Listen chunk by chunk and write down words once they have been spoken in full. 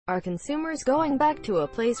Are consumers going back to a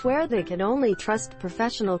place where they can only trust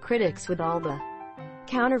professional critics with all the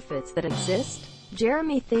counterfeits that exist?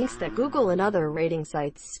 Jeremy thinks that Google and other rating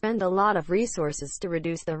sites spend a lot of resources to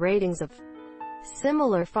reduce the ratings of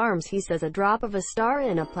similar firms. He says a drop of a star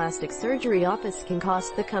in a plastic surgery office can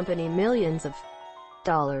cost the company millions of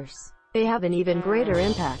dollars. They have an even greater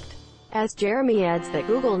impact, as Jeremy adds that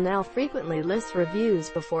Google now frequently lists reviews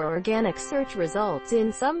before organic search results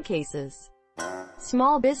in some cases.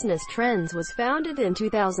 Small Business Trends was founded in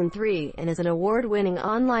 2003 and is an award-winning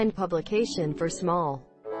online publication for small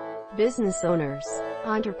business owners,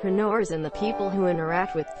 entrepreneurs and the people who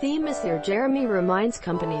interact with them. This year, Jeremy reminds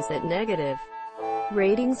companies that negative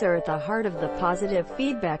ratings are at the heart of the positive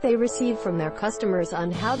feedback they receive from their customers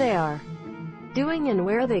on how they are doing and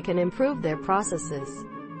where they can improve their processes.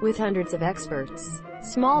 With hundreds of experts,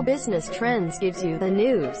 Small Business Trends gives you the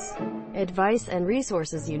news, advice and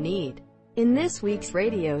resources you need. In this week's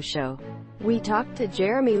radio show, we talked to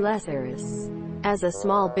Jeremy Lesaris. As a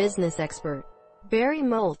small business expert, Barry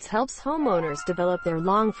Moltz helps homeowners develop their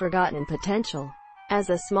long-forgotten potential. As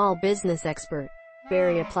a small business expert,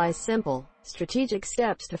 Barry applies simple, strategic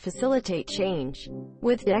steps to facilitate change.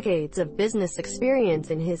 With decades of business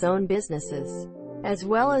experience in his own businesses, as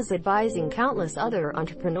well as advising countless other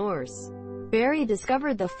entrepreneurs, Barry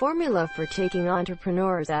discovered the formula for taking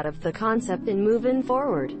entrepreneurs out of the concept and moving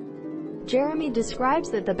forward. Jeremy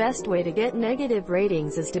describes that the best way to get negative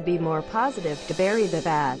ratings is to be more positive, to bury the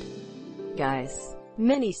bad guys.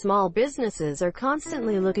 Many small businesses are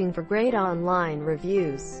constantly looking for great online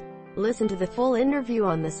reviews. Listen to the full interview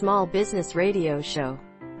on the Small Business Radio Show.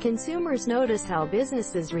 Consumers notice how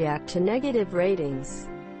businesses react to negative ratings.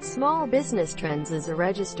 Small Business Trends is a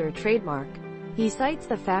registered trademark. He cites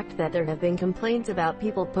the fact that there have been complaints about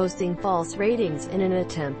people posting false ratings in an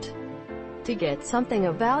attempt to get something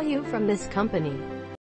of value from this company.